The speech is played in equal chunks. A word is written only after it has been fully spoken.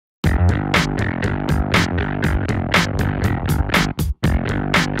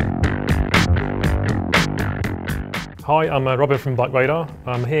Hi, I'm Robin from BikeRadar.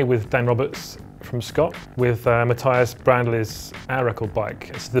 I'm here with Dan Roberts from Scott with Matthias Brändle's air record bike.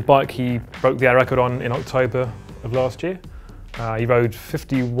 It's the bike he broke the air record on in October of last year. He rode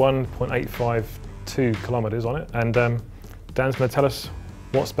 51.852 kilometres on it, and Dan's going to tell us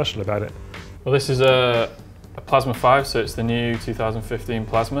what's special about it. Well, this is a Plasma 5, so it's the new 2015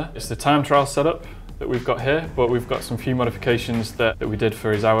 Plasma. It's the time trial setup that we've got here, but we've got some few modifications that we did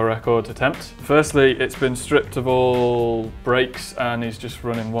for his hour record attempt. Firstly, it's been stripped of all brakes and he's just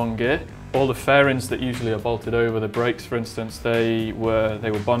running one gear. All the fairings that usually are bolted over the brakes, for instance, they were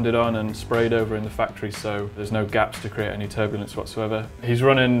bonded on and sprayed over in the factory, so there's no gaps to create any turbulence whatsoever. He's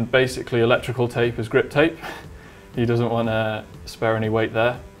running basically electrical tape as grip tape. He doesn't want to spare any weight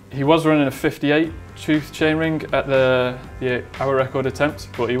there. He was running a 58 tooth chainring at the hour record attempt,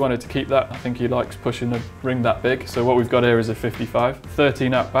 but he wanted to keep that. I think he likes pushing the ring that big. So what we've got here is a 55,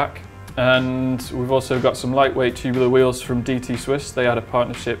 13 out back. And we've also got some lightweight tubular wheels from DT Swiss. They had a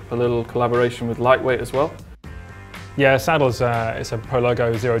partnership, a little collaboration with Lightweight as well. Yeah, saddle's it's a Pro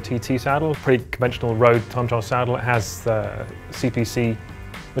Logo 0TT saddle, pretty conventional road time trial saddle. It has the CPC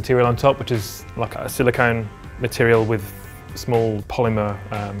material on top, which is like a silicone material with small polymer,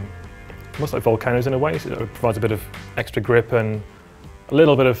 almost like volcanoes in a way, so it provides a bit of extra grip and a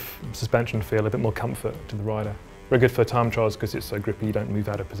little bit of suspension feel, a bit more comfort to the rider. Very good for time trials because it's so grippy you don't move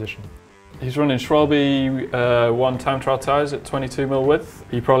out of position. He's running Schwalbe 1 time trial tyres at 22mm width.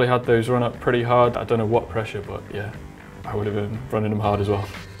 He probably had those run up pretty hard. I don't know what pressure, but yeah, I would have been running them hard as well.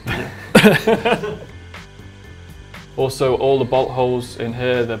 Also, all the bolt holes in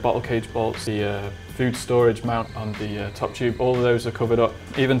here, the bottle cage bolts, the food storage mount on the top tube, all of those are covered up.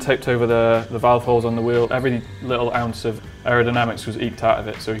 Even taped over the valve holes on the wheel. Every little ounce of aerodynamics was eked out of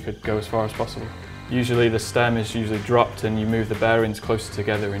it so you could go as far as possible. Usually the stem is usually dropped and you move the bearings closer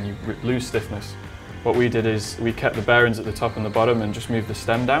together and you lose stiffness. What we did is we kept the bearings at the top and the bottom and just moved the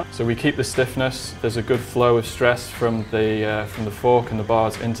stem down. So we keep the stiffness, there's a good flow of stress from the fork and the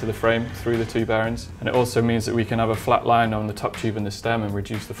bars into the frame through the two bearings. And it also means that we can have a flat line on the top tube and the stem and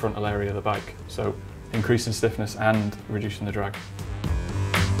reduce the frontal area of the bike. So increasing stiffness and reducing the drag.